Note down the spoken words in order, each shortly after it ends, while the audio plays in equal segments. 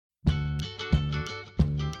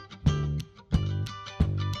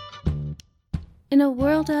In a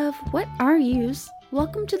world of what are yous,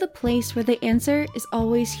 welcome to the place where the answer is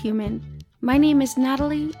always human. My name is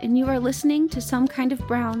Natalie, and you are listening to Some Kind of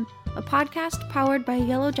Brown, a podcast powered by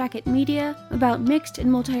Yellow Jacket Media about mixed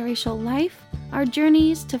and multiracial life, our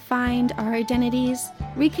journeys to find our identities,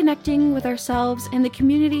 reconnecting with ourselves and the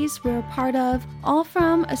communities we're a part of, all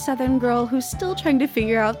from a Southern girl who's still trying to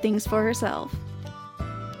figure out things for herself.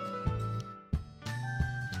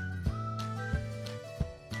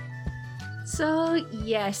 So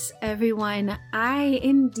yes, everyone, I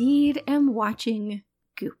indeed am watching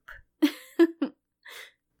Goop.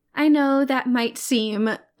 I know that might seem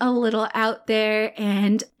a little out there,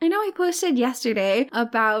 and I know I posted yesterday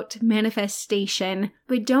about manifestation,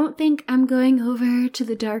 but don't think I'm going over to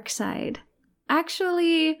the dark side.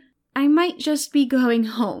 Actually, I might just be going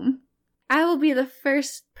home. I will be the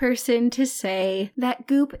first person to say that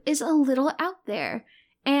Goop is a little out there,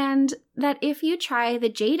 and that if you try the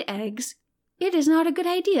jade eggs, it is not a good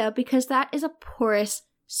idea because that is a porous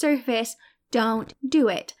surface. Don't do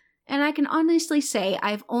it. And I can honestly say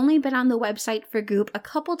I've only been on the website for Goop a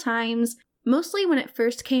couple times, mostly when it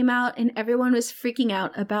first came out and everyone was freaking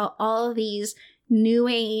out about all of these new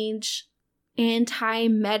age,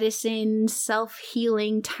 anti-medicine,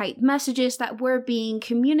 self-healing type messages that were being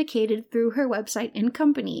communicated through her website and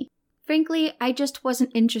company. Frankly, I just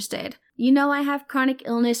wasn't interested. You know, I have chronic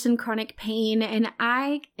illness and chronic pain, and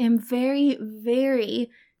I am very, very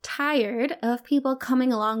tired of people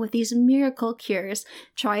coming along with these miracle cures.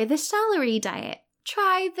 Try the celery diet.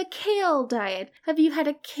 Try the kale diet. Have you had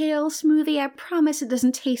a kale smoothie? I promise it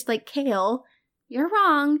doesn't taste like kale. You're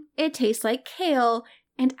wrong. It tastes like kale,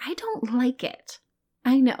 and I don't like it.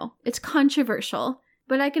 I know, it's controversial.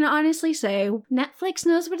 But I can honestly say Netflix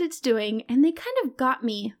knows what it's doing, and they kind of got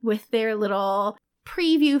me with their little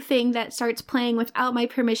preview thing that starts playing without my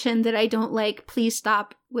permission that I don't like. Please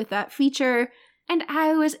stop with that feature. And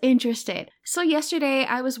I was interested. So yesterday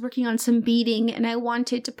I was working on some beading, and I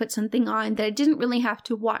wanted to put something on that I didn't really have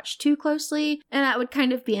to watch too closely, and that would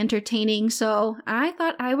kind of be entertaining, so I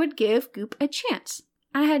thought I would give Goop a chance.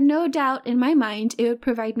 I had no doubt in my mind it would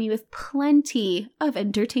provide me with plenty of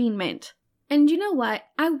entertainment. And you know what?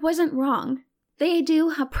 I wasn't wrong. They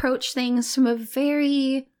do approach things from a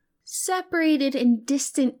very separated and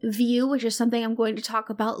distant view, which is something I'm going to talk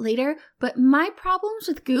about later, but my problems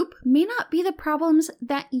with Goop may not be the problems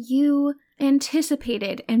that you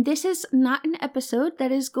anticipated, and this is not an episode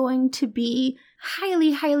that is going to be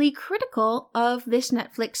highly, highly critical of this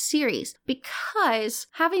Netflix series, because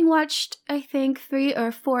having watched, I think, 3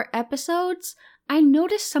 or 4 episodes, I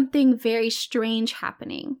noticed something very strange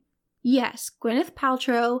happening. Yes, Gwyneth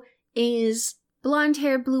Paltrow is blonde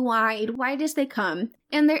hair, blue-eyed, white as they come,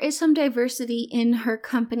 and there is some diversity in her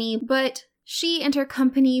company, but she and her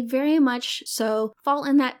company very much so fall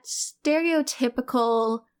in that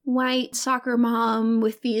stereotypical white soccer mom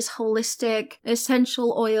with these holistic,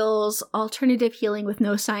 essential oils, alternative healing with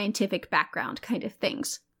no scientific background kind of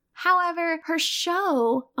things. However, her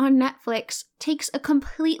show on Netflix takes a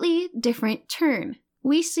completely different turn.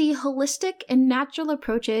 We see holistic and natural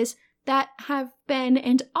approaches that have been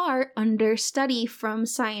and are under study from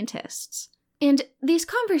scientists. And these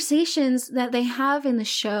conversations that they have in the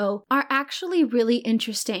show are actually really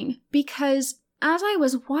interesting because as I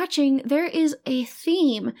was watching, there is a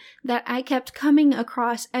theme that I kept coming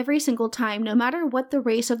across every single time, no matter what the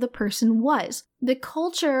race of the person was. The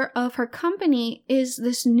culture of her company is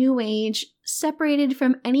this new age, separated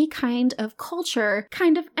from any kind of culture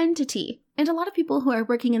kind of entity. And a lot of people who are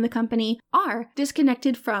working in the company are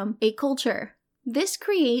disconnected from a culture. This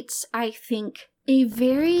creates, I think, a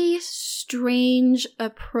very strange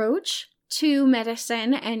approach to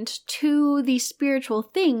medicine and to these spiritual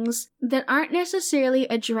things that aren't necessarily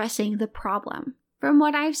addressing the problem. From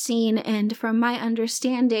what I've seen and from my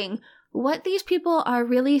understanding, what these people are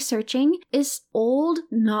really searching is old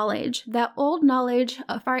knowledge, that old knowledge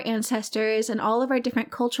of our ancestors and all of our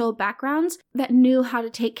different cultural backgrounds that knew how to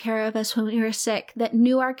take care of us when we were sick, that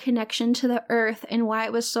knew our connection to the earth and why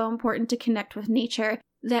it was so important to connect with nature,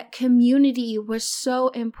 that community was so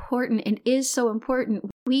important and is so important.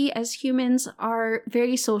 We as humans are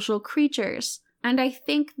very social creatures. And I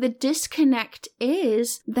think the disconnect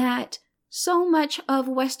is that so much of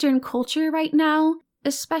Western culture right now,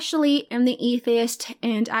 especially in the atheist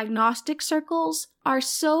and agnostic circles, are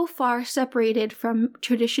so far separated from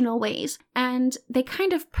traditional ways, and they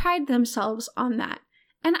kind of pride themselves on that.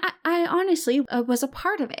 And I honestly was a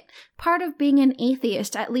part of it. Part of being an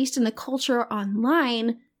atheist, at least in the culture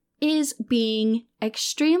online, is being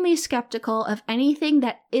extremely skeptical of anything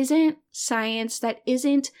that isn't science, that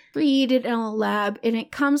isn't created in a lab, and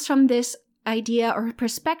it comes from this idea or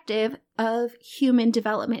perspective of human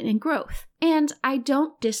development and growth. And I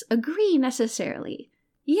don't disagree necessarily.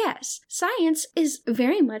 Yes, science is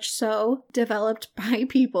very much so developed by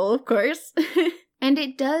people, of course. And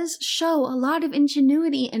it does show a lot of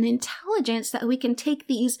ingenuity and intelligence that we can take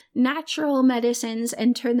these natural medicines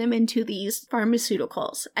and turn them into these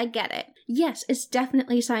pharmaceuticals. I get it. Yes, it's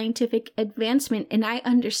definitely scientific advancement, and I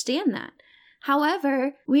understand that.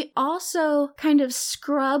 However, we also kind of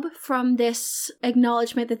scrub from this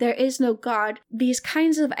acknowledgement that there is no God, these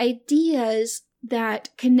kinds of ideas that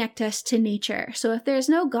connect us to nature. So if there's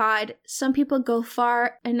no God, some people go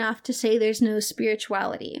far enough to say there's no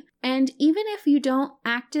spirituality. And even if you don't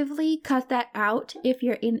actively cut that out, if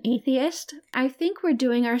you're an atheist, I think we're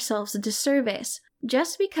doing ourselves a disservice.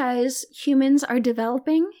 Just because humans are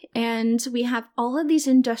developing and we have all of these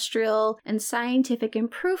industrial and scientific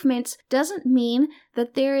improvements doesn't mean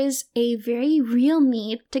that there is a very real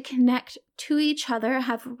need to connect to each other,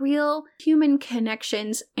 have real human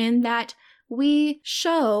connections, and that we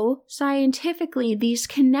show scientifically these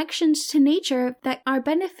connections to nature that are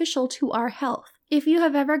beneficial to our health. If you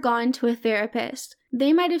have ever gone to a therapist,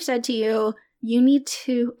 they might have said to you, you need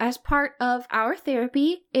to, as part of our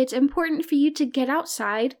therapy, it's important for you to get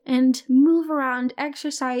outside and move around,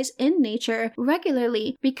 exercise in nature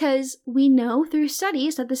regularly because we know through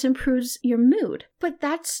studies that this improves your mood. But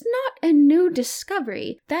that's not a new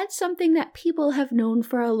discovery. That's something that people have known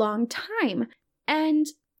for a long time. And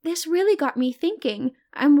this really got me thinking.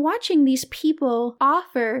 I'm watching these people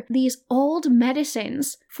offer these old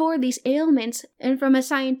medicines for these ailments, and from a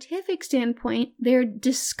scientific standpoint, they're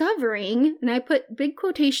discovering, and I put big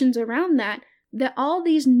quotations around that all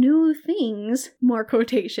these new things, more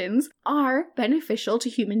quotations, are beneficial to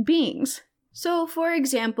human beings. So, for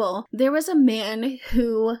example, there was a man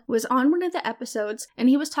who was on one of the episodes, and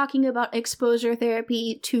he was talking about exposure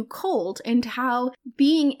therapy to cold and how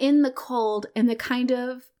being in the cold and the kind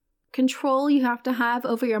of control you have to have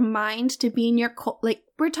over your mind to be in your cold, like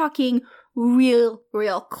we're talking real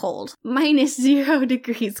cold, -0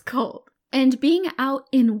 degrees cold. And being out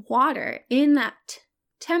in water in that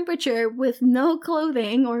temperature with no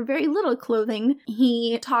clothing or very little clothing,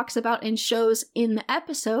 he talks about and shows in the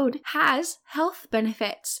episode, has health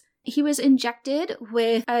benefits. He was injected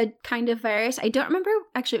with a kind of virus. I don't remember,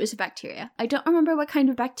 actually it was a bacteria. I don't remember what kind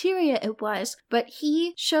of bacteria it was, but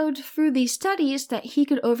he showed through these studies that he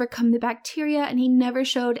could overcome the bacteria and he never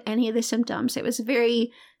showed any of the symptoms. It was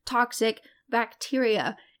very toxic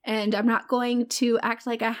bacteria. And I'm not going to act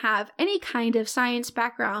like I have any kind of science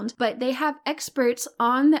background, but they have experts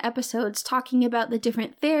on the episodes talking about the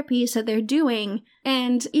different therapies that they're doing.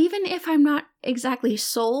 And even if I'm not exactly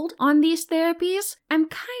sold on these therapies, I'm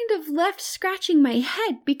kind of left scratching my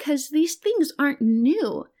head because these things aren't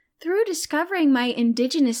new. Through discovering my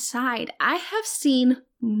indigenous side, I have seen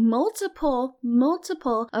multiple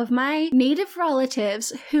of my native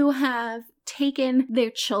relatives who have taken their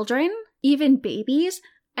children, even babies,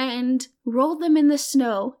 and rolled them in the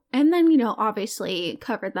snow, and then, obviously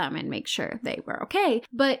covered them and make sure they were okay.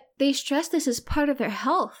 But they stress this as part of their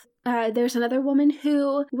health. There's another woman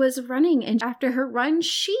who was running, and after her run,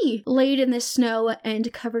 she laid in the snow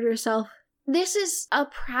and covered herself. This is a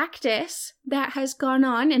practice that has gone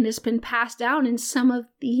on and has been passed down in some of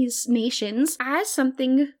these nations as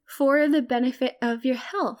something for the benefit of your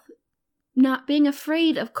health. Not being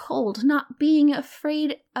afraid of cold, not being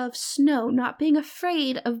afraid of snow, not being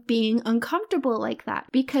afraid of being uncomfortable like that,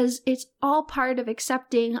 because it's all part of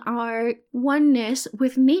accepting our oneness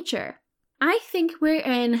with nature. I think we're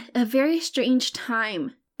in a very strange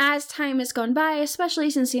time. As time has gone by, especially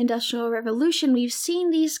since the Industrial Revolution, we've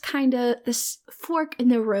seen this fork in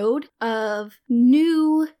the road of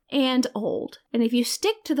new and old. And if you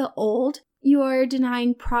stick to the old, you're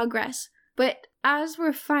denying progress. But as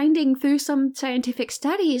we're finding through some scientific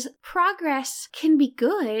studies, progress can be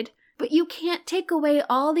good, but you can't take away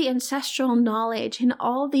all the ancestral knowledge and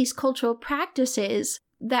all these cultural practices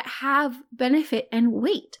that have benefit and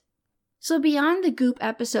weight. So beyond the Goop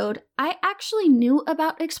episode, I actually knew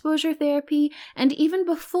about exposure therapy, and even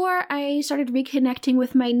before I started reconnecting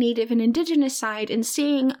with my native and indigenous side and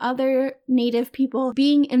seeing other native people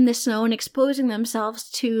being in the snow and exposing themselves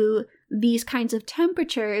to these kinds of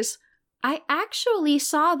temperatures, I actually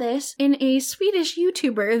saw this in a Swedish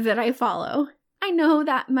YouTuber that I follow. I know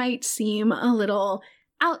that might seem a little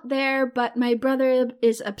out there, but my brother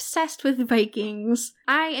is obsessed with Vikings.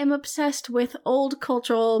 I am obsessed with old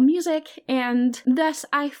cultural music, and thus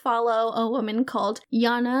I follow a woman called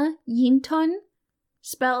Jonna Jinton,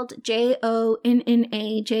 spelled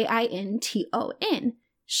Jonnajinton.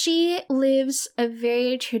 She lives a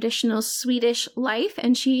very traditional Swedish life,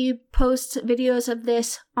 and she posts videos of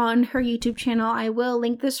this on her YouTube channel. I will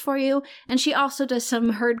link this for you. And she also does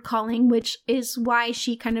some herd calling, which is why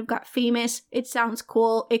she kind of got famous. It sounds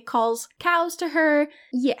cool. It calls cows to her.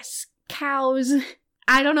 Yes, cows.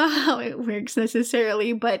 I don't know how it works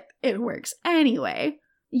necessarily, but it works anyway.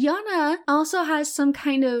 Yana also has some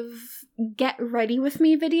kind of get ready with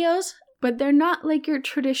me videos, but they're not like your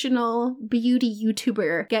traditional beauty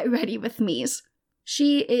YouTuber get ready with me's.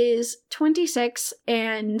 She is 26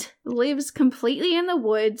 and lives completely in the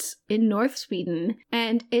woods in North Sweden,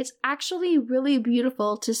 and it's actually really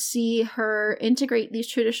beautiful to see her integrate these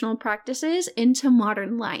traditional practices into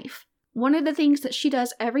modern life. One of the things that she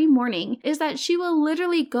does every morning is that she will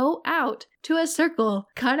literally go out to a circle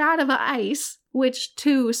cut out of ice, which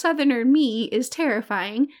to Southerner me is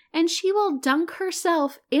terrifying, and she will dunk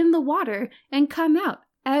herself in the water and come out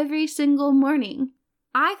every single morning.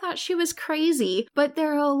 I thought she was crazy, but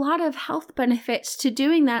there are a lot of health benefits to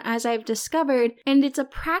doing that, as I've discovered, and it's a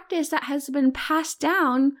practice that has been passed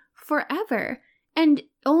down forever. And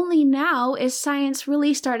only now is science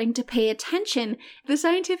really starting to pay attention. The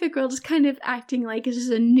scientific world is kind of acting like this is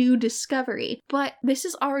a new discovery, but this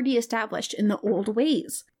is already established in the old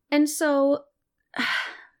ways. And so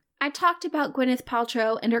I talked about Gwyneth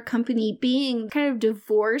Paltrow and her company being kind of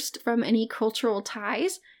divorced from any cultural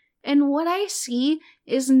ties. And what I see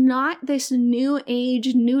is not this new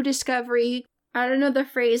age, new discovery. I don't know the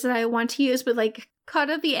phrase that I want to use, but like cut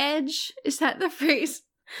of the edge. Is that the phrase?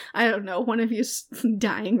 I don't know. One of you's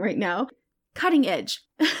dying right now. Cutting edge.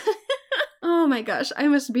 Oh my gosh, I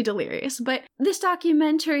must be delirious. But this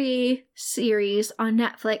documentary series on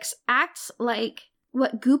Netflix acts like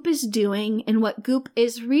what Goop is doing and what Goop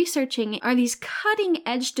is researching are these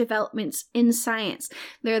cutting-edge developments in science.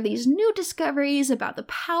 There are these new discoveries about the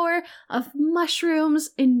power of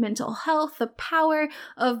mushrooms in mental health, the power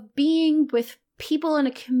of being with people in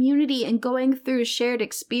a community and going through shared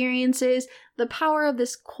experiences, the power of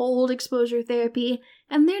this cold exposure therapy,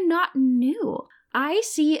 and they're not new. I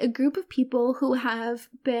see a group of people who have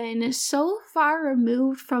been so far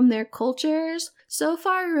removed from their cultures, so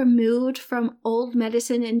far removed from old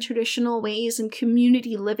medicine and traditional ways and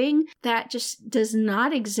community living that just does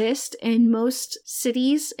not exist in most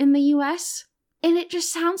cities in the US. And it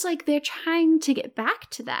just sounds like they're trying to get back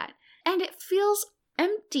to that. And it feels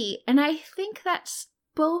empty. And I think that's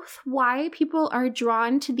both why people are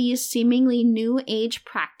drawn to these seemingly new age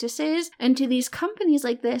practices and to these companies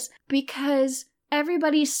like this, because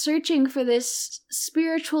everybody's searching for this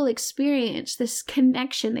spiritual experience, this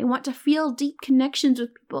connection. They want to feel deep connections with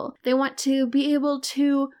people. They want to be able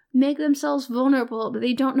to make themselves vulnerable, but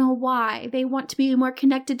they don't know why. They want to be more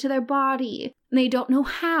connected to their body. They don't know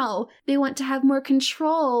how. They want to have more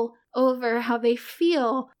control over how they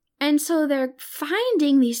feel. And so they're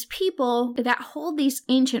finding these people that hold these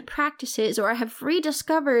ancient practices or have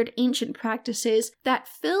rediscovered ancient practices that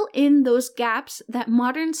fill in those gaps that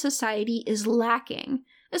modern society is lacking.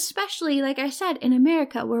 Especially, like I said, in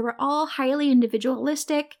America, where we're all highly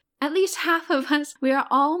individualistic. At least half of us, we are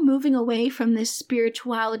all moving away from this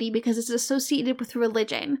spirituality because it's associated with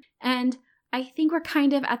religion. And I think we're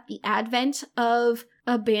kind of at the advent of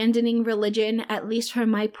abandoning religion, at least from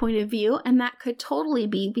my point of view, and that could totally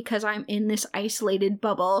be because I'm in this isolated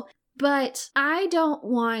bubble. But I don't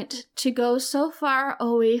want to go so far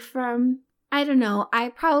away from, I don't know, I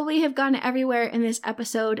probably have gone everywhere in this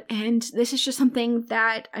episode, and this is just something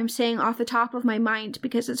that I'm saying off the top of my mind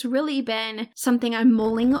because it's really been something I'm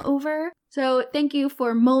mulling over. So thank you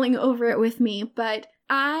for mulling over it with me, but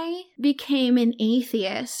I became an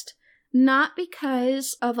atheist not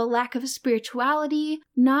because of a lack of spirituality,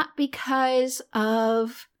 not because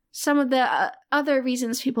of some of the other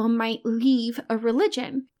reasons people might leave a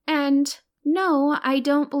religion. And no, I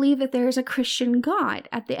don't believe that there is a Christian God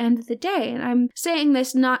at the end of the day. And I'm saying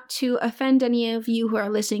this not to offend any of you who are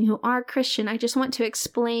listening who are Christian. I just want to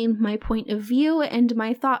explain my point of view and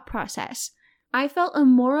my thought process. I felt a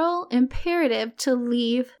moral imperative to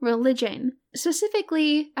leave religion.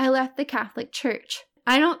 Specifically, I left the Catholic Church.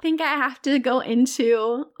 I don't think I have to go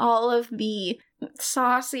into all of the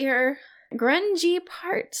saucier, grungy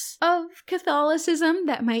parts of Catholicism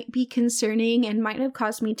that might be concerning and might have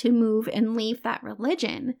caused me to move and leave that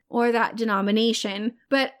religion or that denomination,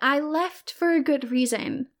 but I left for a good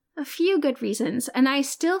reason. A few good reasons, and I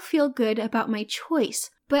still feel good about my choice.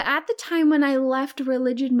 But at the time when I left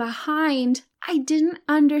religion behind, I didn't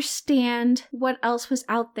understand what else was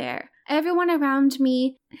out there. Everyone around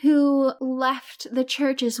me who left the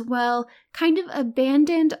church as well kind of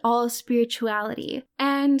abandoned all spirituality.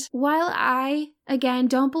 And while I, again,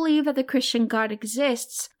 don't believe that the Christian God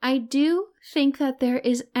exists, I do think that there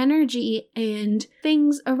is energy and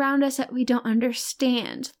things around us that we don't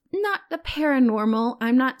understand. Not the paranormal.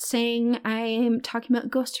 I'm not saying I am talking about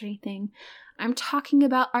ghosts or anything. I'm talking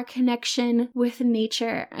about our connection with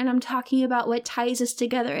nature, and I'm talking about what ties us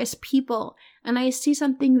together as people. And I see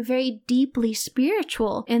something very deeply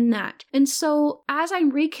spiritual in that. And so as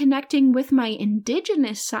I'm reconnecting with my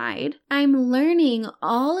indigenous side, I'm learning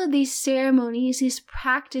all of these ceremonies, these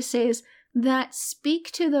practices that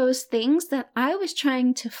speak to those things that I was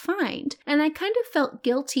trying to find. And I kind of felt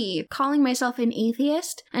guilty calling myself an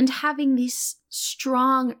atheist and having these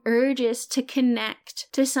strong urges to connect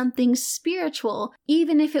to something spiritual,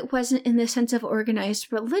 even if it wasn't in the sense of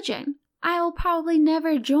organized religion. I will probably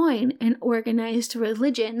never join an organized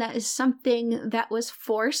religion. That is something that was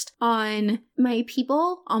forced on my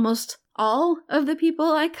people, almost all of the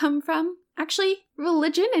people I come from. Actually,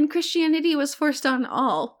 religion and Christianity was forced on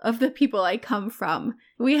all of the people I come from.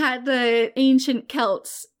 We had the ancient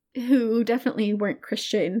Celts who definitely weren't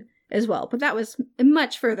Christian as well, but that was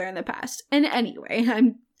much further in the past. And anyway,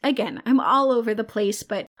 I'm all over the place,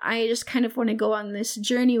 but I just kind of want to go on this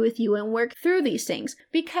journey with you and work through these things,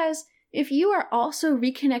 because if you are also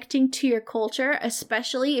reconnecting to your culture,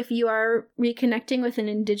 especially if you are reconnecting with an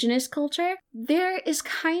indigenous culture, there is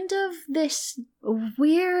kind of this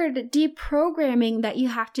weird deprogramming that you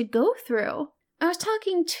have to go through. I was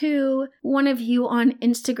talking to one of you on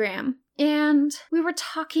Instagram, and we were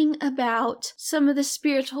talking about some of the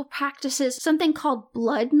spiritual practices, something called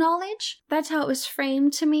blood knowledge. That's how it was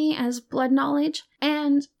framed to me, as blood knowledge.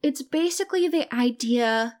 And it's basically the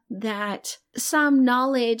idea that some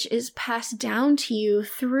knowledge is passed down to you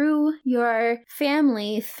through your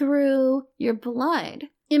family, through your blood.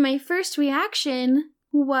 And my first reaction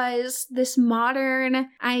was this modern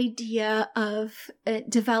idea of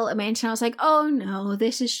development. And I was like, oh no,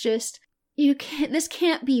 this is just... this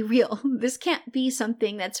can't be real. This can't be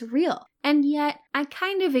something that's real. And yet, I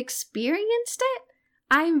kind of experienced it.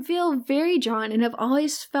 I feel very drawn, and I've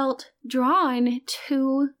always felt drawn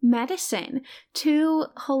to medicine, to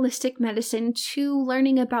holistic medicine, to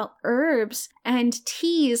learning about herbs and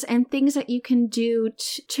teas and things that you can do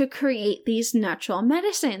to create these natural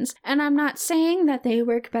medicines. And I'm not saying that they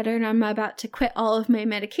work better and I'm about to quit all of my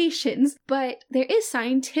medications, but there is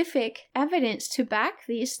scientific evidence to back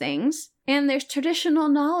these things. And there's traditional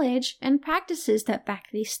knowledge and practices that back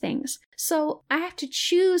these things. So I have to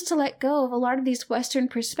choose to let go of a lot of these Western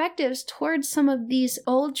perspectives towards some of these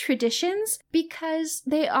old traditions, because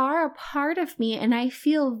they are a part of me and I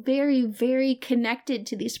feel very, very connected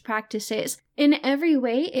to these practices. In every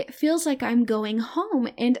way, it feels like I'm going home,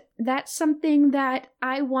 and that's something that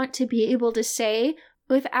I want to be able to say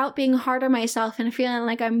without being hard on myself and feeling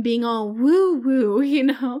like I'm being all woo-woo, you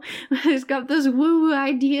know? I just got those woo-woo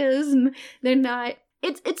ideas and they're not...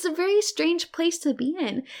 It's a very strange place to be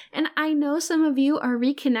in. And I know some of you are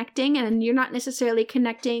reconnecting and you're not necessarily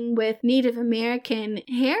connecting with Native American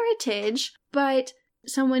heritage, but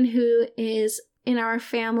someone who is in our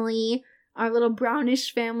family, our little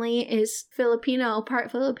brownish family, is Filipino,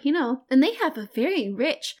 part Filipino, and they have a very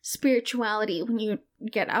rich spirituality when you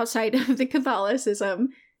get outside of the Catholicism.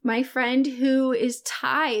 My friend who is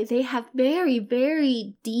Thai, they have very,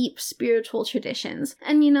 very deep spiritual traditions.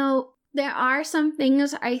 And you know, there are some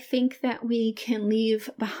things I think that we can leave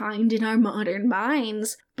behind in our modern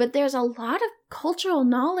minds, but there's a lot of cultural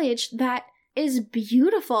knowledge that is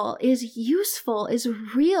beautiful, is useful, is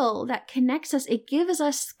real, that connects us. It gives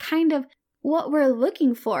us kind of what we're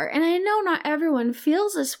looking for. And I know not everyone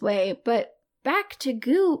feels this way, but back to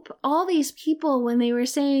Goop, all these people, when they were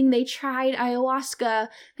saying they tried ayahuasca,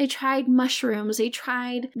 they tried mushrooms, they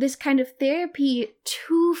tried this kind of therapy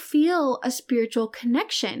to feel a spiritual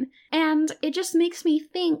connection. And it just makes me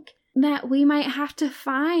think that we might have to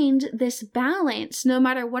find this balance, no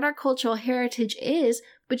matter what our cultural heritage is,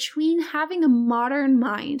 between having a modern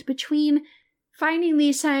mind, between finding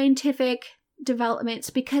these scientific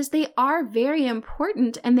developments, because they are very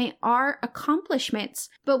important and they are accomplishments,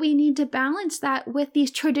 but we need to balance that with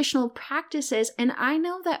these traditional practices. And I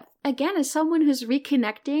know that, again, as someone who's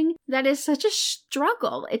reconnecting, that is such a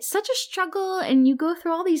struggle. It's such a struggle, and you go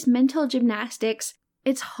through all these mental gymnastics.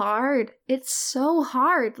 It's hard. It's so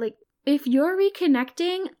hard. Like, if you're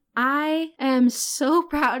reconnecting, I am so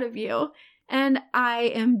proud of you. And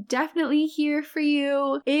I am definitely here for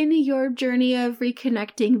you in your journey of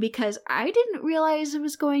reconnecting because I didn't realize it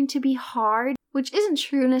was going to be hard, which isn't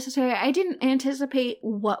true necessarily. I didn't anticipate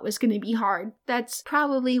what was going to be hard. That's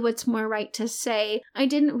probably what's more right to say. I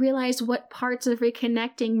didn't realize what parts of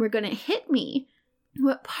reconnecting were going to hit me.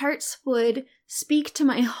 What parts would speak to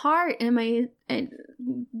my heart and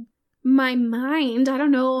my mind. I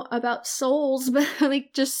don't know about souls, but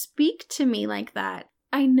like just speak to me like that.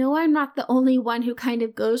 I know I'm not the only one who kind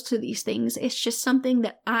of goes through these things. It's just something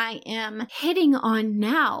that I am hitting on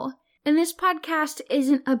now. And this podcast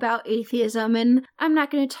isn't about atheism, and I'm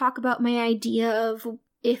not going to talk about my idea of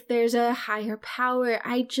if there's a higher power.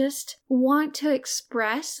 I just want to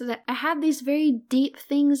express that I have these very deep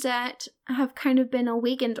things that have kind of been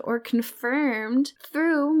awakened or confirmed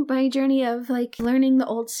through my journey of like learning the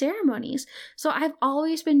old ceremonies. So I've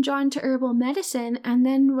always been drawn to herbal medicine, and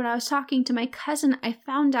then when I was talking to my cousin, I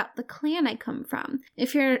found out the clan I come from.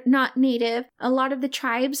 If you're not native, a lot of the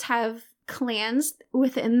tribes have clans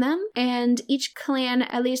within them, and each clan,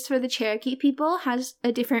 at least for the Cherokee people, has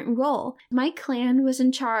a different role. My clan was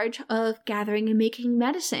in charge of gathering and making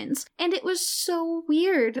medicines, and it was so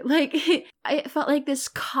weird. Like, it felt like this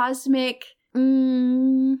cosmic,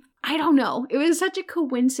 I don't know. It was such a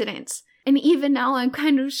coincidence. And even now I'm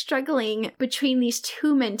kind of struggling between these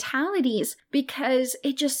two mentalities because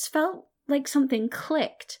it just felt like something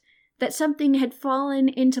clicked. That something had fallen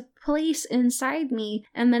into place inside me,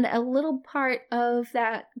 and then a little part of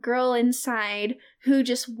that girl inside who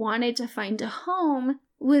just wanted to find a home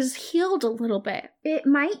was healed a little bit. It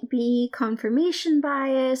might be confirmation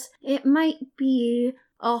bias, it might be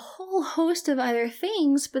a whole host of other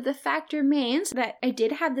things, but the fact remains that I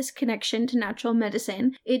did have this connection to natural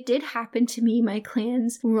medicine. It did happen to me, my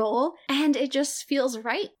clan's role, and it just feels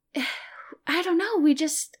right. I don't know, we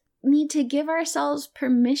just need to give ourselves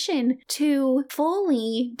permission to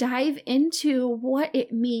fully dive into what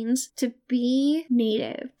it means to be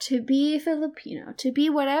Native, to be Filipino, to be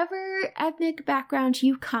whatever ethnic background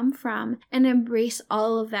you come from, and embrace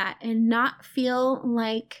all of that and not feel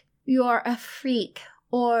like you're a freak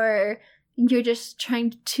or you're just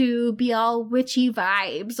trying to be all witchy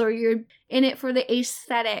vibes or you're in it for the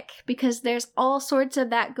aesthetic, because there's all sorts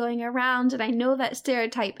of that going around, and I know that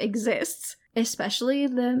stereotype exists. Especially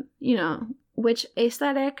the, witch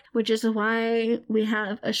aesthetic, which is why we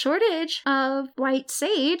have a shortage of white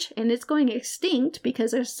sage and it's going extinct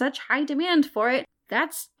because there's such high demand for it.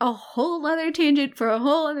 That's a whole other tangent for a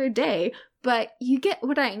whole other day, but you get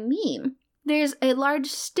what I mean. There's a large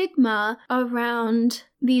stigma around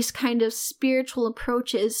these kind of spiritual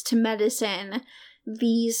approaches to medicine,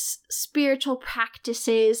 these spiritual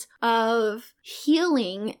practices of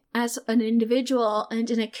healing as an individual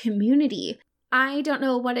and in a community. I don't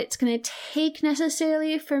know what it's going to take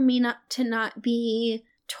necessarily for me not to be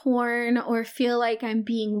torn or feel like I'm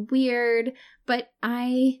being weird, but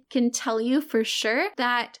I can tell you for sure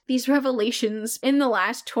that these revelations in the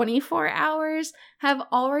last 24 hours have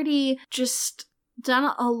already just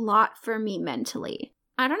done a lot for me mentally.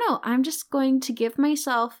 I don't know, I'm just going to give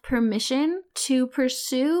myself permission to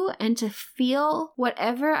pursue and to feel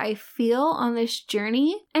whatever I feel on this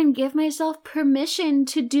journey and give myself permission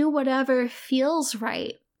to do whatever feels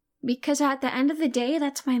right. Because at the end of the day,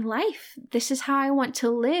 that's my life. This is how I want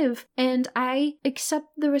to live. And I accept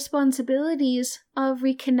the responsibilities of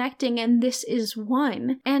reconnecting, and this is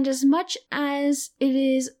one. And as much as it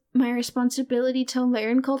is my responsibility to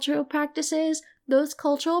learn cultural practices, those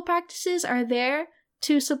cultural practices are there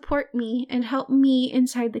to support me and help me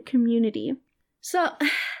inside the community. So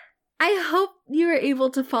I hope you are able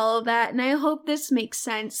to follow that, and I hope this makes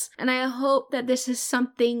sense, and I hope that this is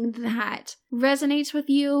something that resonates with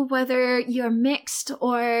you, whether you're mixed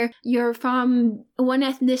or you're from one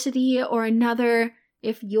ethnicity or another.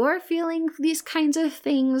 If you're feeling these kinds of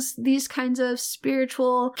things, these kinds of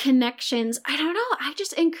spiritual connections, I don't know, I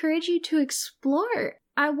just encourage you to explore.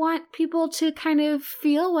 I want people to kind of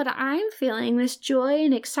feel what I'm feeling, this joy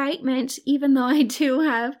and excitement, even though I do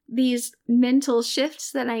have these mental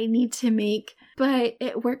shifts that I need to make, but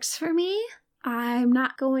it works for me. I'm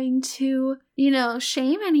not going to,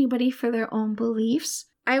 shame anybody for their own beliefs.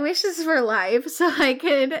 I wish this were live so I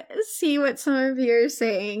could see what some of you are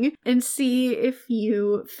saying and see if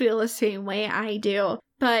you feel the same way I do.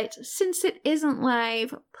 But since it isn't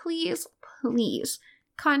live, please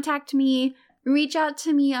contact me. Reach out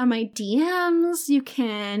to me on my DMs. You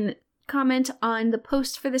can comment on the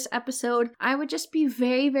post for this episode. I would just be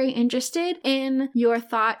very, very interested in your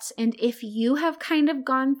thoughts. And if you have kind of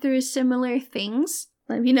gone through similar things,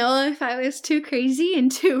 let me know if I was too crazy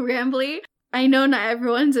and too rambly. I know not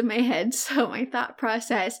everyone's in my head, so my thought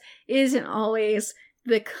process isn't always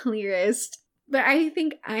the clearest. But I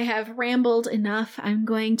think I have rambled enough. I'm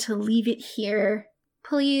going to leave it here.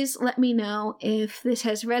 Please let me know if this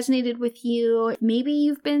has resonated with you. Maybe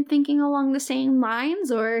you've been thinking along the same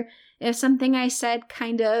lines, or if something I said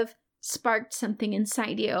kind of sparked something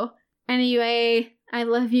inside you. Anyway, I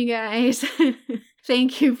love you guys.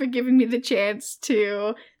 Thank you for giving me the chance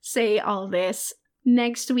to say all this.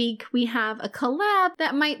 Next week, we have a collab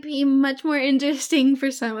that might be much more interesting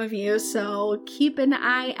for some of you, so keep an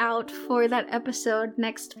eye out for that episode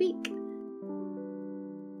next week.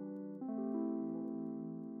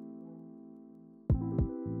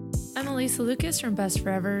 I'm Elisa Lucas from Best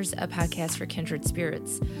Forevers, a podcast for kindred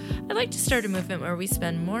spirits. I'd like to start a movement where we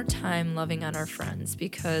spend more time loving on our friends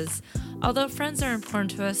because although friends are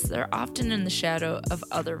important to us, they're often in the shadow of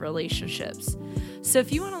other relationships. So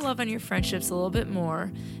if you want to love on your friendships a little bit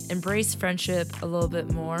more, embrace friendship a little bit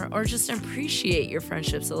more, or just appreciate your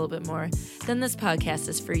friendships a little bit more, then this podcast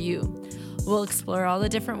is for you. We'll explore all the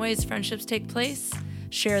different ways friendships take place,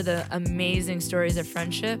 share the amazing stories of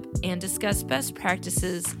friendship, and discuss best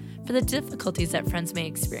practices for the difficulties that friends may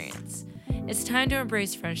experience. It's time to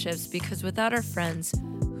embrace friendships because without our friends,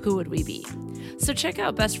 who would we be? So check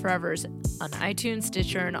out Best Forevers on iTunes,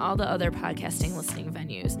 Stitcher, and all the other podcasting listening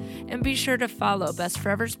venues. And be sure to follow Best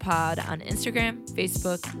Forevers Pod on Instagram,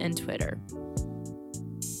 Facebook, and Twitter.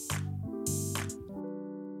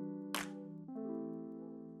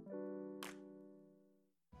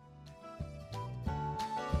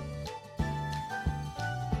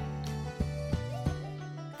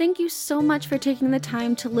 Thank you so much for taking the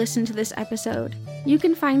time to listen to this episode. You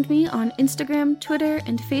can find me on Instagram, Twitter,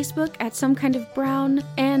 and Facebook at SomeKindOfBrown,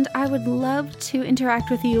 and I would love to interact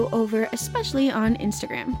with you over, especially on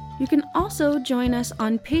Instagram. You can also join us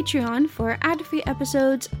on Patreon for ad-free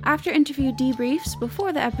episodes, after-interview debriefs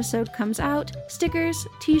before the episode comes out, stickers,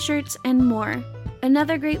 t-shirts, and more.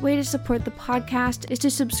 Another great way to support the podcast is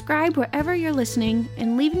to subscribe wherever you're listening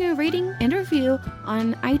and leaving a rating and review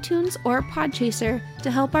on iTunes or Podchaser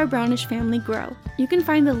to help our Brownish family grow. You can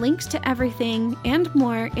find the links to everything and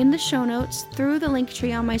more in the show notes through the link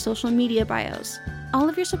tree on my social media bios. All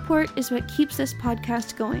of your support is what keeps this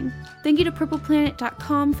podcast going. Thank you to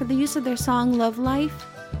purpleplanet.com for the use of their song Love Life,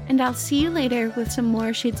 and I'll see you later with some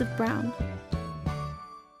more Shades of Brown.